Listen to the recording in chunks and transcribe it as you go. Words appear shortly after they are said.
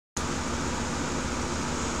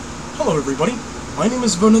Hello everybody, my name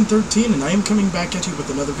is Vonin13 and I am coming back at you with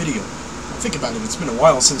another video. Think about it, it's been a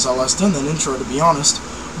while since I last done that intro, to be honest,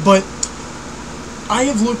 but I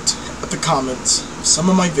have looked at the comments of some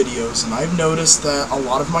of my videos and I've noticed that a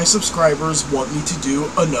lot of my subscribers want me to do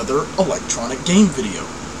another electronic game video.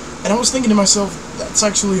 And I was thinking to myself, that's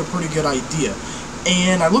actually a pretty good idea.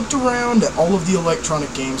 And I looked around at all of the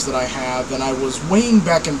electronic games that I have, and I was weighing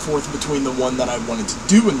back and forth between the one that I wanted to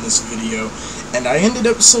do in this video, and I ended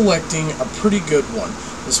up selecting a pretty good one.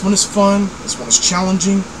 This one is fun, this one is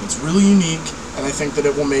challenging, it's really unique, and I think that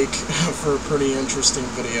it will make for a pretty interesting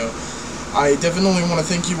video. I definitely want to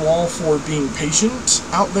thank you all for being patient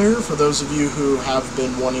out there, for those of you who have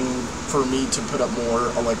been wanting for me to put up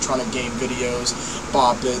more electronic game videos,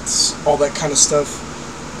 bop-its, all that kind of stuff.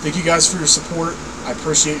 Thank you guys for your support. I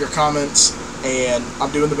appreciate your comments, and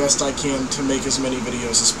I'm doing the best I can to make as many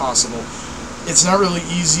videos as possible. It's not really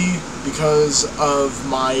easy because of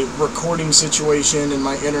my recording situation and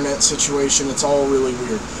my internet situation. It's all really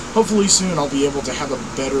weird. Hopefully soon I'll be able to have a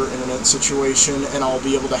better internet situation, and I'll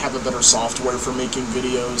be able to have a better software for making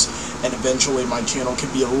videos, and eventually my channel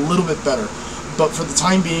can be a little bit better. But for the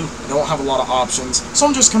time being, I don't have a lot of options, so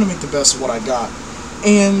I'm just going to make the best of what I got.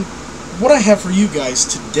 And what I have for you guys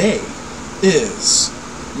today is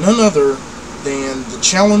none other than the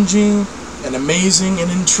challenging and amazing and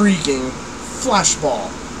intriguing Flashball.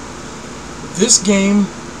 This game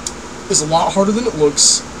is a lot harder than it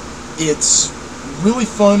looks. It's really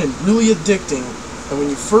fun and really addicting, and when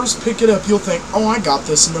you first pick it up you'll think, oh, I got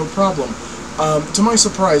this, no problem. To my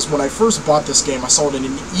surprise, when I first bought this game I saw it in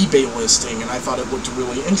an eBay listing and I thought it looked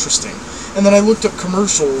really interesting. And then I looked up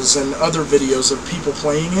commercials and other videos of people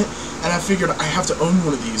playing it, and I figured I have to own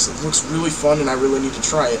one of these. It looks really fun and I really need to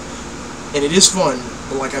try it. And it is fun,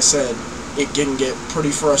 but like I said, it can get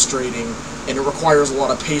pretty frustrating and it requires a lot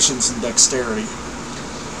of patience and dexterity.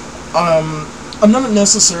 I'm not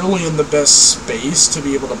necessarily in the best space to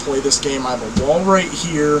be able to play this game. I have a wall right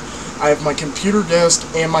here, I have my computer desk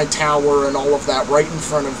and my tower and all of that right in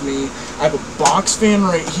front of me. I have a box fan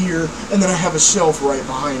right here, and then I have a shelf right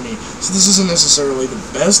behind me. So this isn't necessarily the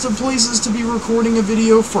best of places to be recording a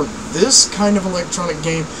video for this kind of electronic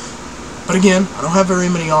game. But again, I don't have very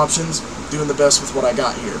many options. I'm doing the best with what I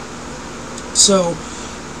got here. So,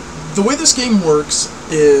 the way this game works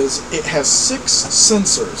is it has 6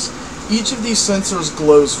 sensors. Each of these sensors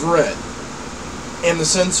glows red, and the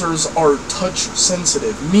sensors are touch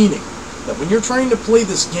sensitive, meaning that when you're trying to play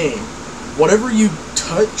this game, whatever you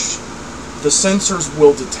touch, the sensors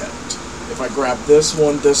will detect. If I grab this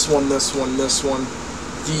one, this one, this one, this one,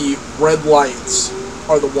 the red lights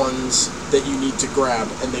are the ones that you need to grab,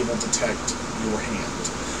 and they will detect your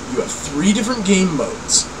hand. You have 3 different game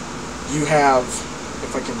modes. You have,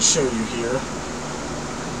 if I can show you here,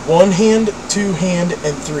 1 hand, 2 hand,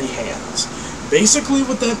 and 3 hands. Basically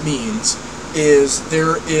what that means is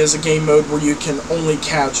there is a game mode where you can only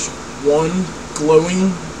catch 1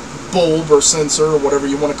 glowing bulb or sensor or whatever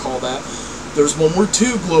you want to call that. There's one where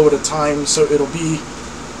 2 glow at a time, so it'll be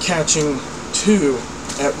catching 2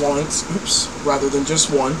 at once, rather than just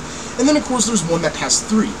 1. And then of course there's one that has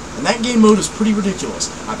 3, and that game mode is pretty ridiculous.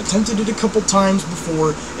 I've attempted it a couple times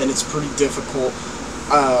before, and it's pretty difficult,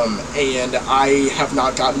 and I have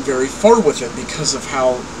not gotten very far with it because of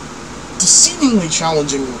how deceivingly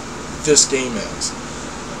challenging this game is.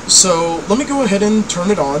 So let me go ahead and turn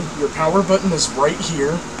it on. Your power button is right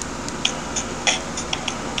here.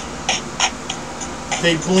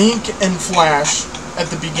 They blink and flash at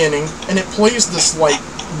the beginning, and it plays this like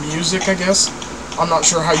music, I guess. I'm not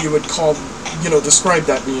sure how you would describe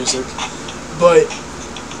that music, but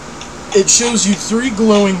it shows you 3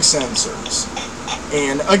 glowing sensors.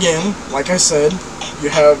 And again, like I said, you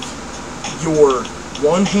have your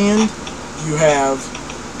 1 hand, you have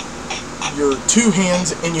your 2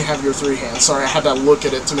 hands, and you have your 3 hands. Sorry, I had to look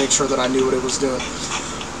at it to make sure that I knew what it was doing.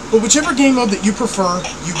 But whichever game mode that you prefer,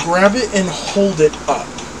 you grab it and hold it up.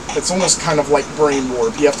 It's almost kind of like brain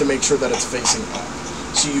warp. You have to make sure that it's facing up.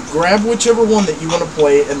 So you grab whichever one that you want to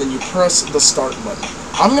play, and then you press the start button.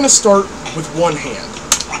 I'm going to start with 1 hand.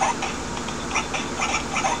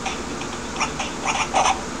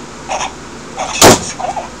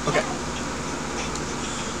 Okay.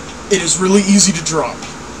 It is really easy to drop.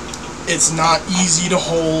 It's not easy to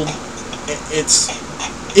hold.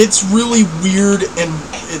 It's really weird, and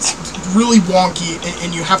it's really wonky,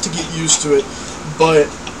 and you have to get used to it. But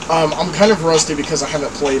I'm kind of rusty because I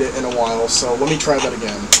haven't played it in a while, so let me try that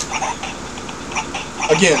again.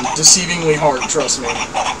 Again, deceivingly hard, trust me.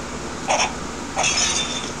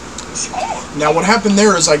 Now what happened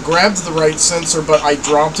there is I grabbed the right sensor, but I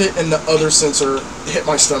dropped it and the other sensor hit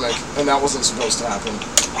my stomach, and that wasn't supposed to happen.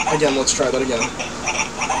 Again, let's try that again.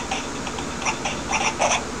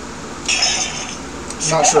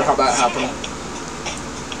 Not sure how that happened.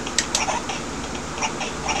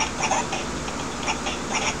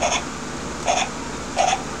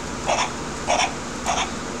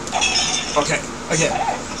 Okay, again,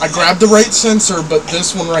 I grabbed the right sensor, but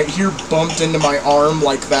this one right here bumped into my arm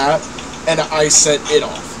like that, and I set it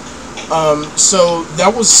off. So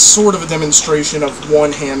that was sort of a demonstration of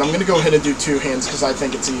one hand. I'm going to go ahead and do two hands because I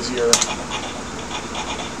think it's easier.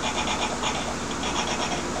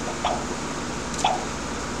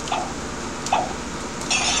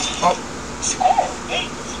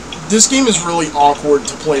 This game is really awkward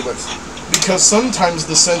to play with because sometimes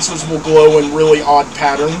the sensors will glow in really odd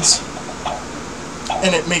patterns,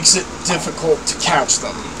 and it makes it difficult to catch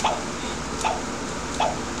them.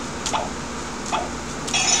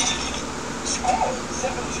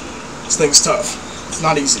 This thing's tough. It's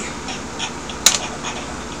not easy.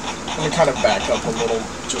 I'm going to kind of back up a little,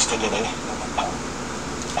 just a little.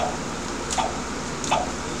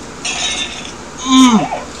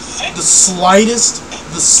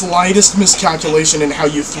 The slightest miscalculation in how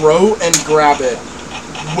you throw and grab it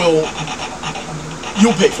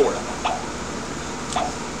you'll pay for it.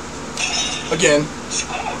 Again,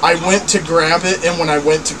 I went to grab it, and when I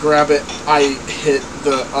went to grab it, I hit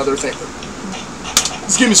the other thing.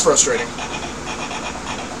 This game is frustrating.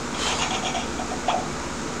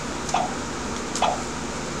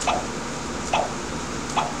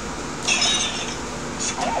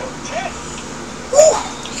 Woo!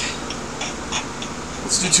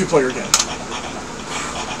 Let's do two-player again.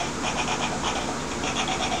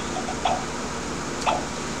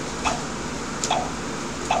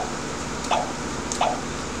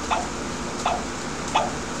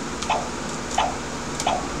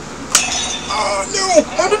 No!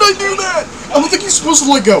 How did I do that? I don't think you're supposed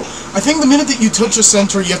to let go. I think the minute that you touch a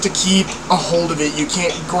center, you have to keep a hold of it. You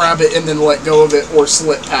can't grab it and then let go of it or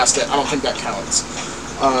slip past it. I don't think that counts.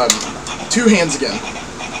 Two hands again.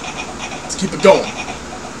 Let's keep it going.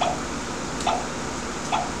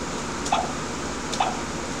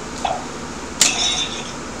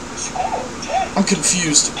 I'm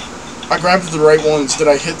confused. I grabbed the right ones. Did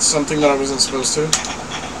I hit something that I wasn't supposed to?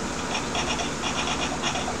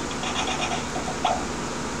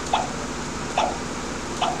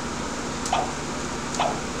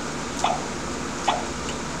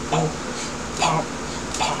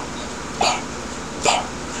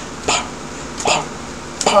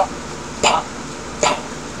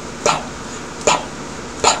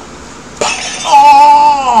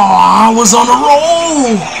 I was on a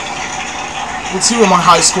roll! Let's see what my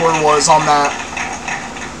high score was on that.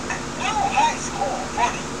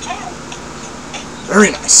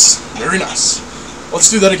 Very nice. Very nice. Let's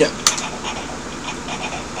do that again.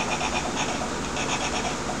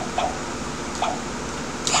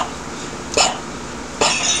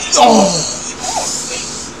 Oh!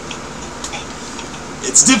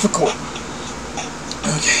 It's difficult.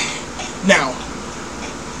 Okay. Now,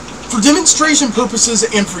 for demonstration purposes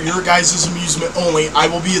and for your guys' amusement only, I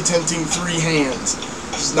will be attempting three hands.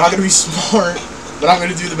 It's not going to be smart, but I'm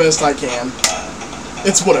going to do the best I can.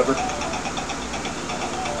 It's whatever.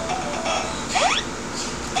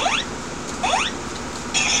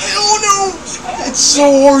 Oh no! It's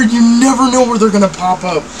so hard, you never know where they're going to pop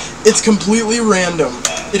up. It's completely random.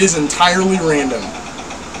 It is entirely random.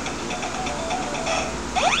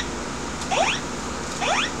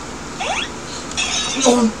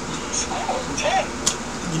 Oh!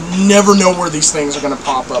 You never know where these things are going to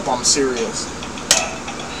pop up, I'm serious.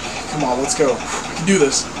 Come on, let's go. I can do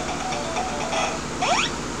this.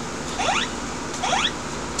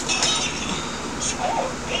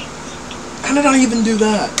 How did I even do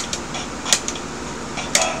that?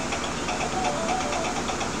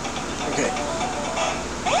 Okay.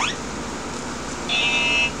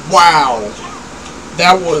 Wow.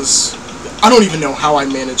 That was... I don't even know how I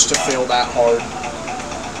managed to fail that hard.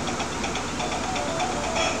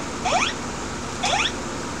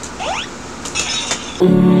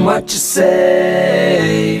 What you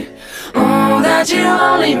say? Oh, that you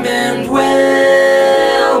only meant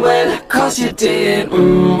well, well, 'cause you did.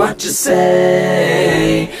 What you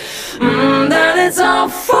say? That it's all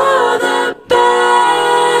for the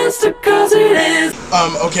best, 'cause it is.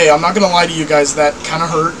 Okay, I'm not gonna lie to you guys, that kinda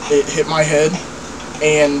hurt. It hit my head,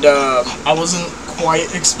 and, I wasn't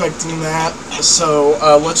quite expecting that, so,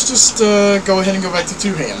 let's just, go ahead and go back to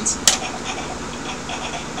two hands.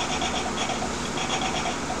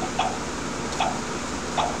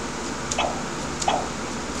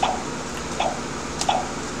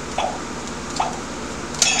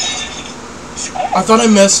 I thought I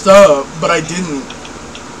messed up, but I didn't.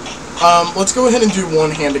 Let's go ahead and do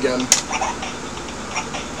one hand again.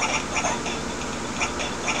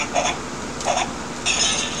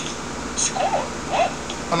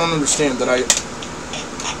 I don't understand that I...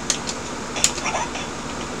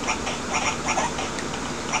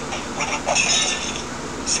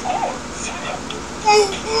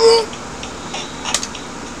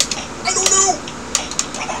 I don't know!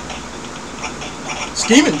 This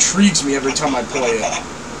game intrigues me every time I play it.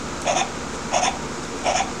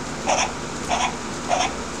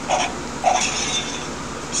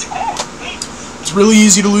 It's really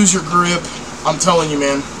easy to lose your grip. I'm telling you,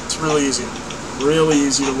 man. It's really easy. Really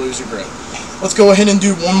easy to lose your grip. Let's go ahead and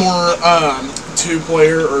do one more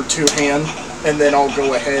two-player or two-hand, and then I'll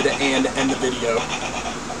go ahead and end the video.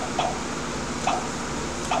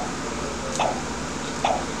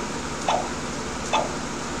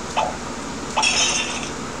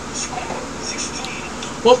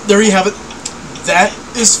 Well, there you have it. That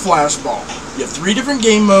is Flashball. You have 3 different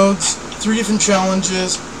game modes, 3 different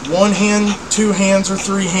challenges, 1 hand, 2 hands, or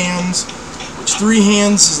 3 hands. Which 3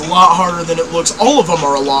 hands is a lot harder than it looks. All of them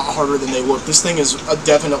are a lot harder than they look. This thing is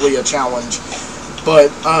definitely a challenge.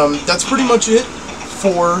 But that's pretty much it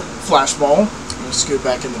for Flashball. Let me scoot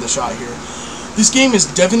back into the shot here. This game is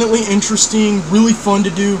definitely interesting, really fun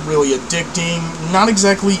to do, really addicting, not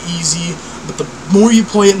exactly easy, but the more you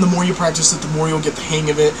play it and the more you practice it, the more you'll get the hang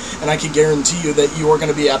of it, and I can guarantee you that you are going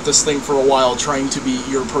to be at this thing for a while trying to beat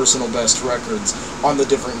your personal best records on the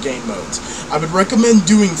different game modes. I would recommend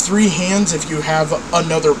doing 3 hands if you have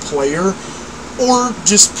another player, or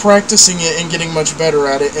just practicing it and getting much better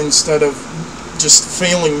at it instead of just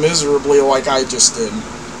failing miserably like I just did.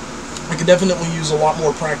 I could definitely use a lot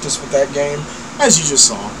more practice with that game, as you just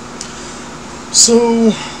saw.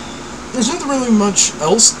 So, there's not really much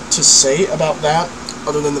else to say about that,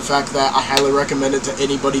 other than the fact that I highly recommend it to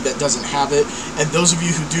anybody that doesn't have it. And those of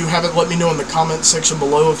you who do have it, let me know in the comment section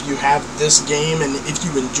below if you have this game and if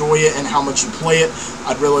you enjoy it and how much you play it.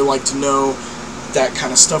 I'd really like to know that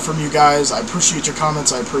kind of stuff from you guys. I appreciate your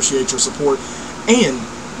comments, I appreciate your support. And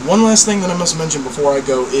one last thing that I must mention before I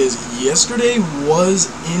go is yesterday was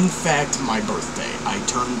in fact my birthday. I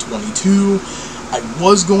turned 22. I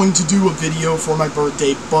was going to do a video for my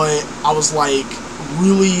birthday, but I was like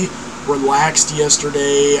really relaxed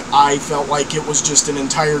yesterday. I felt like it was just an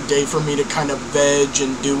entire day for me to kind of veg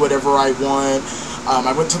and do whatever I want.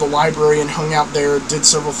 I went to the library and hung out there, did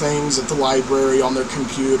several things at the library on their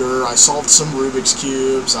computer. I solved some Rubik's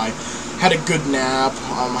Cubes. I had a good nap.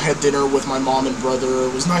 I had dinner with my mom and brother.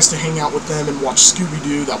 It was nice to hang out with them and watch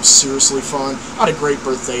Scooby-Doo. That was seriously fun. I had a great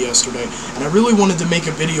birthday yesterday, and I really wanted to make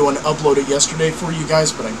a video and upload it yesterday for you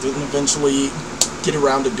guys, but I didn't eventually get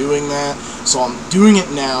around to doing that, so I'm doing it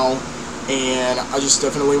now, and I just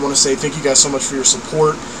definitely want to say thank you guys so much for your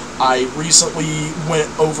support. I recently went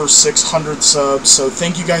over 600 subs, so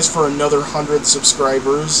thank you guys for another 100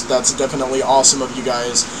 subscribers. That's definitely awesome of you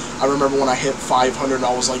guys. I remember when I hit 500,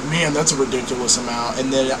 I was like, man, that's a ridiculous amount.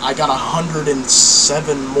 And then I got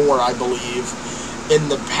 107 more, I believe, in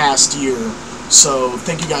the past year. So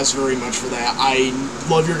thank you guys very much for that. I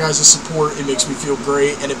love your guys' support. It makes me feel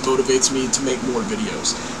great, and it motivates me to make more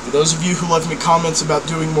videos. For those of you who left me comments about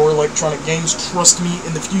doing more electronic games, trust me,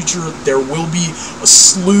 in the future there will be a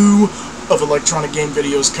slew of electronic game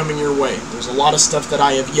videos coming your way. There's a lot of stuff that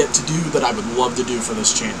I have yet to do that I would love to do for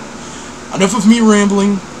this channel. Enough of me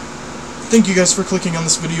rambling. Thank you guys for clicking on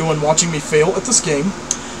this video and watching me fail at this game.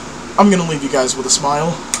 I'm going to leave you guys with a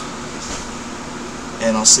smile,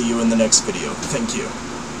 and I'll see you in the next video. Thank you.